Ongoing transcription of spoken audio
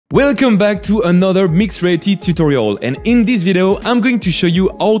Welcome back to another mixed reality tutorial, and in this video I'm going to show you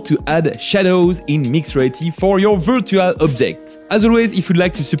how to add shadows in mixed reality for your virtual object. As always, if you'd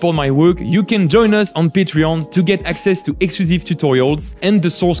like to support my work, you can join us on Patreon to get access to exclusive tutorials and the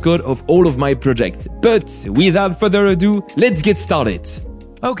source code of all of my projects. But without further ado, let's get started.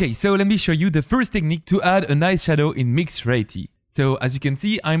 Okay, so let me show you the first technique to add a nice shadow in mixed reality. So as you can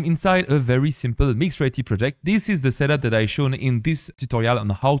see, I'm inside a very simple mixed reality project. This is the setup that I've shown in this tutorial on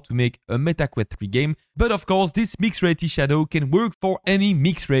how to make a MetaQuest 3 game. But of course, this mixed reality shadow can work for any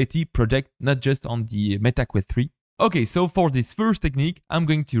mixed reality project, not just on the MetaQuest 3. Okay, so for this first technique, I'm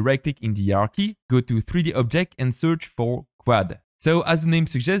going to right click in the hierarchy, go to 3D object and search for quad. So as the name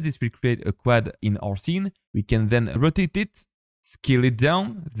suggests, this will create a quad in our scene. We can then rotate it, scale it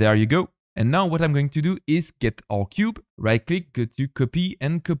down, there you go. And now what I'm going to do is get our cube, right click, go to copy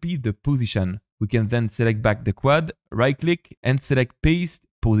and copy the position. We can then select back the quad, right click and select paste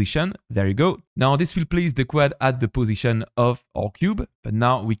position. There you go. Now this will place the quad at the position of our cube, but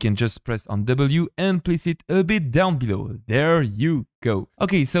now we can just press on W and place it a bit down below. There you go.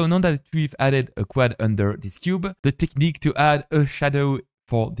 Okay, so now that we've added a quad under this cube, the technique to add a shadow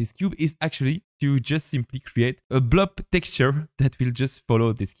for this cube is actually to just simply create a blob texture that will just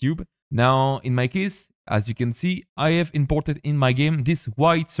follow this cube. Now, in my case, as you can see, I have imported in my game this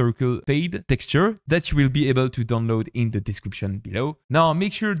white circle fade texture that you will be able to download in the description below. Now,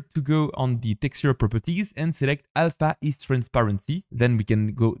 make sure to go on the texture properties and select alpha is transparency. Then we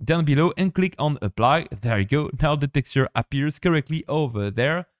can go down below and click on apply. There you go. Now the texture appears correctly over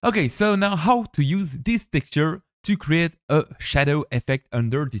there. Okay, so now how to use this texture to create a shadow effect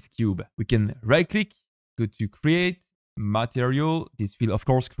under this cube. We can right click, go to create, material. This will of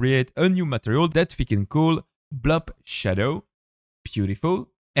course create a new material that we can call blob shadow. Beautiful.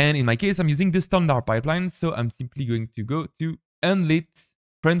 And in my case, I'm using the standard pipeline, so I'm simply going to go to unlit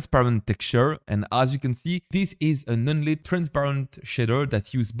transparent texture, and as you can see, this is an unlit transparent shader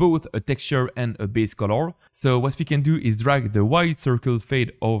that uses both a texture and a base color. So what we can do is drag the white circle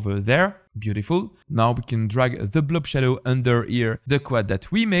fade over there. Beautiful. Now we can drag the blob shadow under here, the quad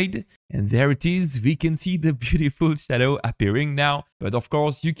that we made, and there it is. We can see the beautiful shadow appearing now. But of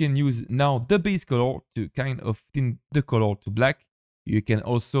course, you can use now the base color to kind of thin the color to black. You can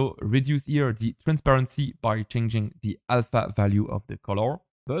also reduce here the transparency by changing the alpha value of the color.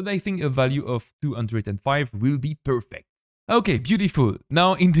 But I think a value of 205 will be perfect. Okay, beautiful.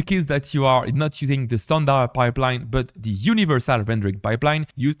 Now, in the case that you are not using the standard pipeline, but the universal rendering pipeline,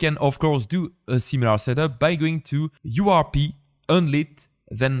 you can of course do a similar setup by going to URP, unlit,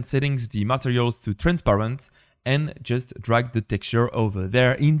 then settings the materials to transparent, and just drag the texture over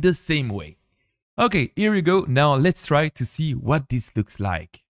there in the same way. Okay, here you go. Now let's try to see what this looks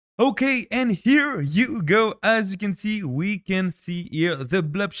like. Okay, and here you go. As you can see, we can see here the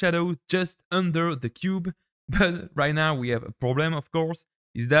blob shadow just under the cube. But right now we have a problem, of course,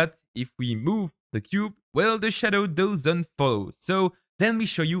 is that if we move the cube, well, the shadow doesn't follow. So let me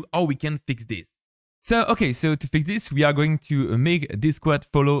show you how we can fix this. So, okay, so to fix this, we are going to make this quad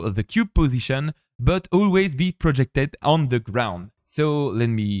follow the cube position, but always be projected on the ground. So let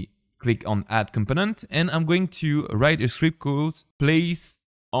me click on add component, and I'm going to write a script called place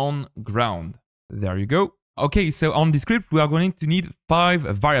on ground. There you go. Okay, so on the script, we are going to need 5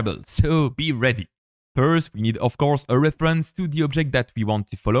 variables, so be ready. First, we need, of course, a reference to the object that we want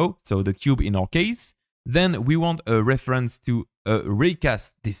to follow, so the cube in our case. Then we want a reference to a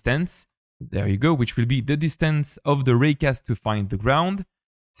raycast distance. There you go, which will be the distance of the raycast to find the ground.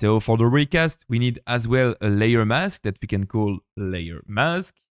 So for the raycast, we need as well a layer mask that we can call layer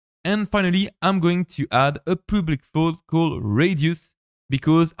mask. And finally, I'm going to add a public float called radius,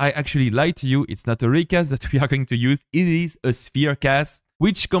 because I actually lied to you. It's not a raycast that we are going to use. It is a sphere cast,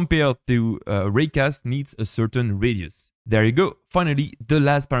 which compared to raycast needs a certain radius. There you go. Finally, the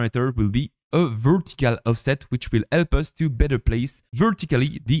last parameter will be a vertical offset, which will help us to better place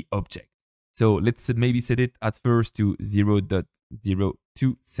vertically the object. So let's maybe set it at first to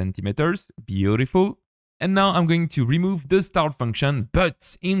 0.02 centimeters. Beautiful. And now I'm going to remove the start function,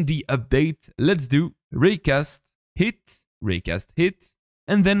 but in the update, let's do raycast hit,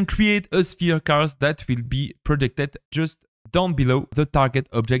 and then create a sphere cast that will be projected just down below the target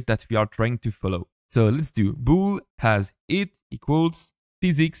object that we are trying to follow. So let's do bool has it equals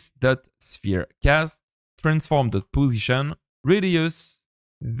physics.spherecast transform.position radius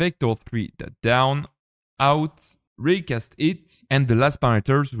vector3.down out raycast it, and the last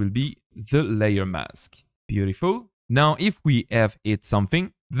parameters will be the layer mask. Beautiful. Now if we have hit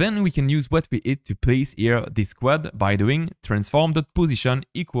something, then we can use what we hit to place here this quad by doing transform.position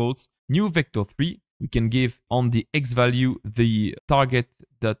equals new vector3 we can give on the X value the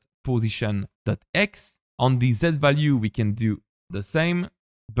target.position.x. On the Z value, we can do the same,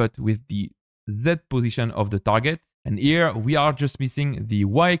 but with the Z position of the target. And here we are just missing the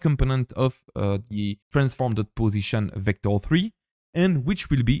Y component of the transform.position vector 3, and which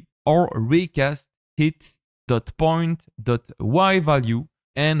will be our raycast hit.point.y value,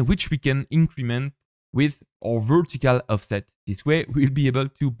 and which we can increment with our vertical offset. This way we'll be able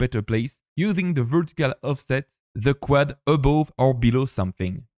to better place, using the vertical offset, the quad above or below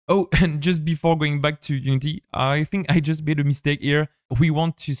something. Oh, and just before going back to Unity, I think I just made a mistake here. We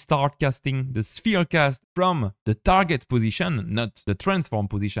want to start casting the sphere cast from the target position, not the transform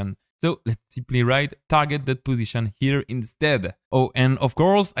position. So let's simply write target.position here instead. Oh, and of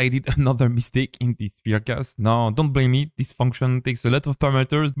course, I did another mistake in this sphere cast. Now, don't blame me, this function takes a lot of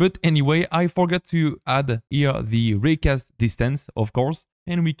parameters. But anyway, I forgot to add here the raycast distance, of course.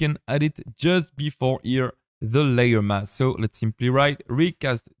 And we can add it just before here the layer mask. So let's simply write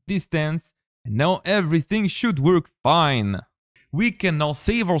raycast distance, and now everything should work fine. We can now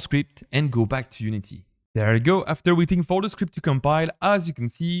save our script and go back to Unity. There you go. After waiting for the script to compile, as you can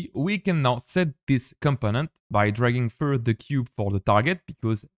see, we can now set this component by dragging first the cube for the target,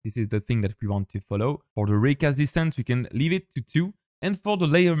 because this is the thing that we want to follow. For the raycast distance, we can leave it to 2. And for the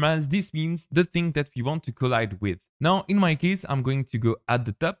layer mask, this means the thing that we want to collide with. Now, in my case, I'm going to go at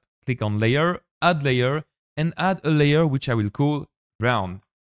the top, click on layer, add layer, and add a layer which I will call ground,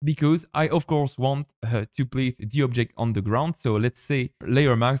 because I of course want to place the object on the ground. So let's say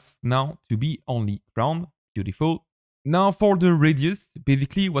layer mask now to be only ground. Beautiful. Now for the radius,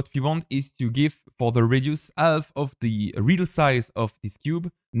 basically what we want is to give for the radius half of the real size of this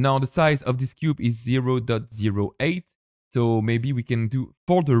cube. Now the size of this cube is 0.08, so maybe we can do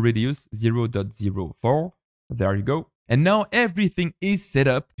for the radius 0.04. There you go. And now everything is set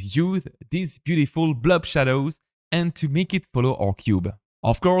up to use these beautiful blob shadows and to make it follow our cube.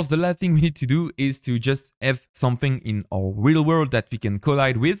 Of course, the last thing we need to do is to just have something in our real world that we can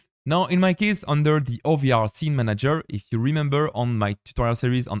collide with. Now, in my case, under the OVR Scene Manager, if you remember on my tutorial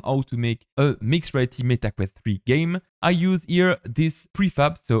series on how to make a mixed reality MetaQuest 3 game, I use here this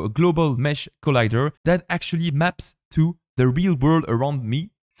prefab, so a global mesh collider that actually maps to the real world around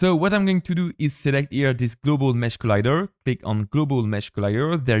me. So what I'm going to do is select here this global mesh collider, click on global mesh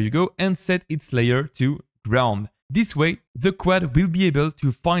collider, there you go, and set its layer to ground. This way, the quad will be able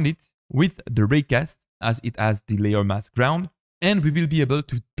to find it with the raycast as it has the layer mask ground, and we will be able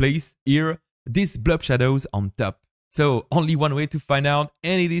to place here these blob shadows on top. So only one way to find out,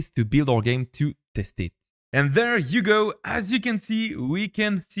 and it is to build our game to test it. And there you go. As you can see, we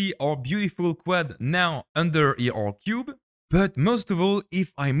can see our beautiful quad now under here our cube. But most of all,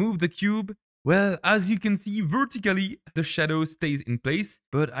 if I move the cube, well, as you can see vertically, the shadow stays in place,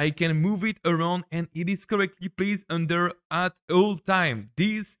 but I can move it around and it is correctly placed under at all time.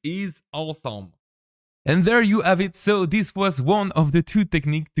 This is awesome. And there you have it. So this was one of the two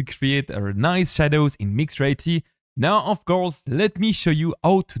techniques to create nice shadows in mixed reality. Now, of course, let me show you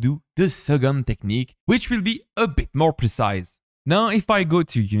how to do the second technique, which will be a bit more precise. Now, if I go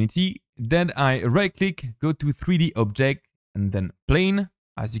to Unity, then I right click, go to 3D object, and then plane.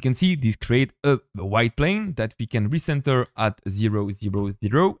 As you can see, this creates a white plane that we can recenter at 0, 0,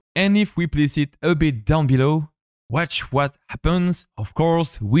 0. And if we place it a bit down below, watch what happens. Of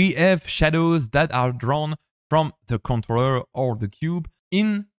course, we have shadows that are drawn from the controller or the cube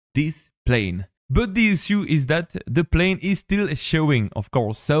in this plane. But the issue is that the plane is still showing, of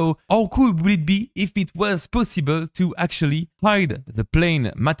course. So how cool would it be if it was possible to actually hide the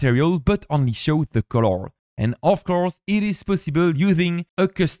plane material but only show the color? And of course, it is possible using a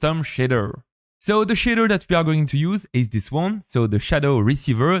custom shader. So the shader that we are going to use is this one, so the shadow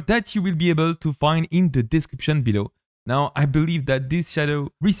receiver that you will be able to find in the description below. Now, I believe that this shadow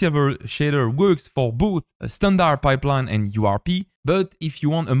receiver shader works for both a standard pipeline and URP, but if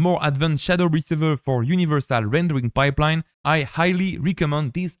you want a more advanced shadow receiver for universal rendering pipeline, I highly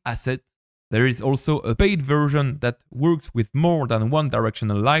recommend this asset. There is also a paid version that works with more than one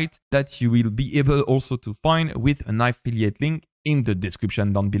directional light that you will be able also to find with an affiliate link in the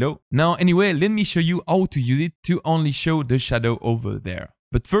description down below. Now anyway, let me show you how to use it to only show the shadow over there.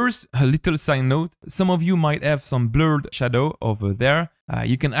 But first, a little side note, some of you might have some blurred shadow over there.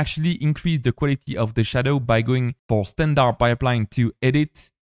 You can actually increase the quality of the shadow by going for standard pipeline to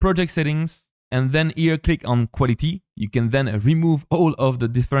edit, project settings, and then here click on quality. You can then remove all of the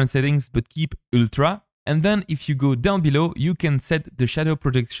different settings but keep ultra. And then if you go down below, you can set the shadow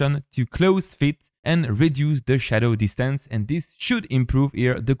projection to close fit and reduce the shadow distance, and this should improve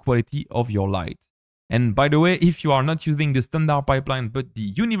here the quality of your light. And by the way, if you are not using the standard pipeline but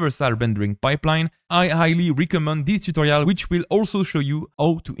the universal rendering pipeline, I highly recommend this tutorial, which will also show you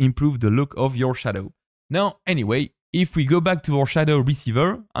how to improve the look of your shadow. Now, anyway, if we go back to our shadow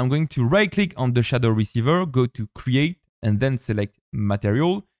receiver, I'm going to right click on the shadow receiver, go to create and then select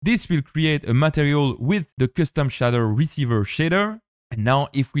material. This will create a material with the custom shadow receiver shader. And now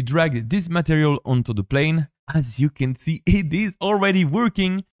if we drag this material onto the plane, as you can see, it is already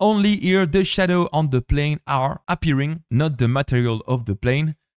working. Only here the shadow on the plane are appearing, not the material of the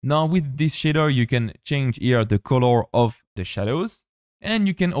plane. Now with this shader, you can change here the color of the shadows. And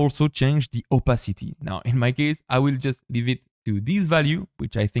you can also change the opacity. Now, in my case, I will just leave it to this value,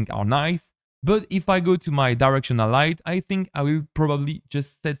 which I think are nice. But if I go to my directional light, I think I will probably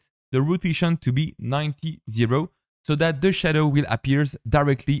just set the rotation to be 90-0 so that the shadow will appear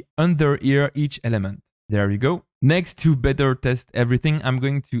directly under here each element. There we go. Next, to better test everything, I'm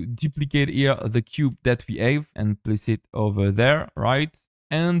going to duplicate here the cube that we have and place it over there, right?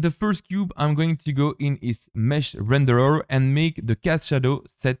 And the first cube, I'm going to go in its mesh renderer and make the cast shadow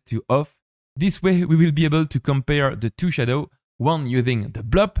set to off. This way we will be able to compare the two shadows, one using the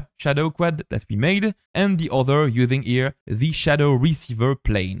blob shadow quad that we made and the other using here the shadow receiver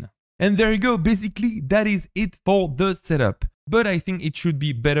plane. And there you go, basically that is it for the setup. But I think it should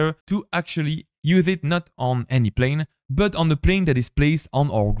be better to actually use it not on any plane, but on the plane that is placed on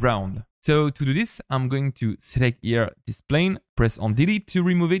our ground. So to do this, I'm going to select here this plane, press on delete to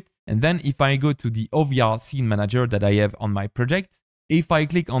remove it. And then if I go to the OVR scene manager that I have on my project, if I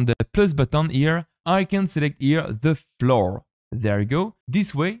click on the plus button here, I can select here the floor. There you go.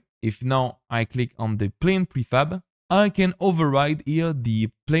 This way, if now I click on the plane prefab, I can override here the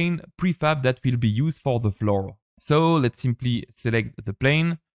plane prefab that will be used for the floor. So let's simply select the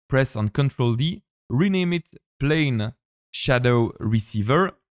plane, press on Ctrl D, rename it plane shadow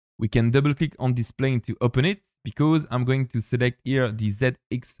receiver. We can double click on this plane to open it because I'm going to select here the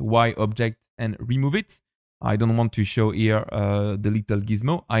ZXY object and remove it. I don't want to show here the little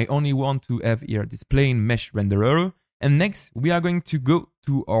gizmo. I only want to have here this plane mesh renderer. And next, we are going to go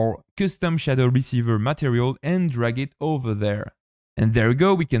to our custom shadow receiver material and drag it over there. And there we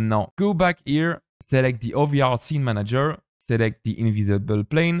go. We can now go back here, select the OVR scene manager, select the invisible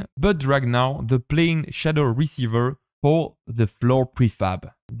plane, but drag now the plane shadow receiver for the floor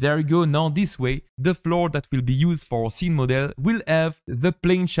prefab. There you go. Now this way, the floor that will be used for our scene model will have the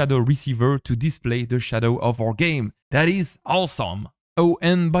plane shadow receiver to display the shadow of our game. That is awesome. Oh,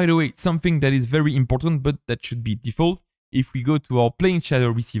 and by the way, something that is very important, but that should be default. If we go to our plane shadow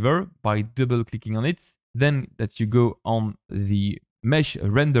receiver by double clicking on it, then that you go on the mesh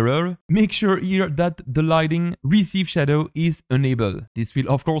renderer, make sure here that the lighting receive shadow is enabled. This will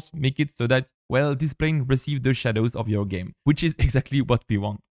of course make it so that, well, this plane receives the shadows of your game, which is exactly what we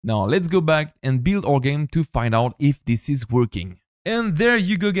want. Now let's go back and build our game to find out if this is working. And there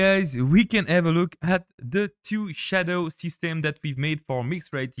you go guys, we can have a look at the two shadow system that we've made for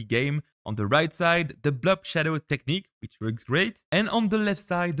mixed reality game. On the right side, the blob shadow technique, which works great. And on the left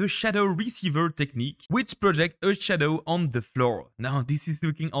side, the shadow receiver technique, which projects a shadow on the floor. Now this is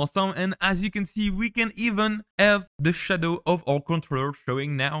looking awesome, and as you can see, we can even have the shadow of our controller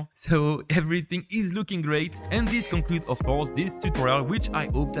showing now. So everything is looking great. And this concludes of course this tutorial, which I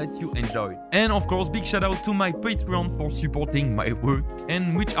hope that you enjoyed. And of course, big shout out to my Patreon for supporting my work,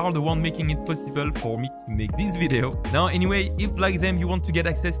 and which are the one making it possible for me to make this video. Now anyway, if like them you want to get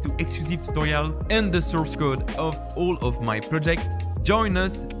access to exclusive tutorials and the source code of all of my projects, join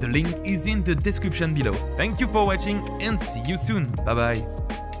us. The link is in the description below. Thank you for watching and see you soon. Bye bye.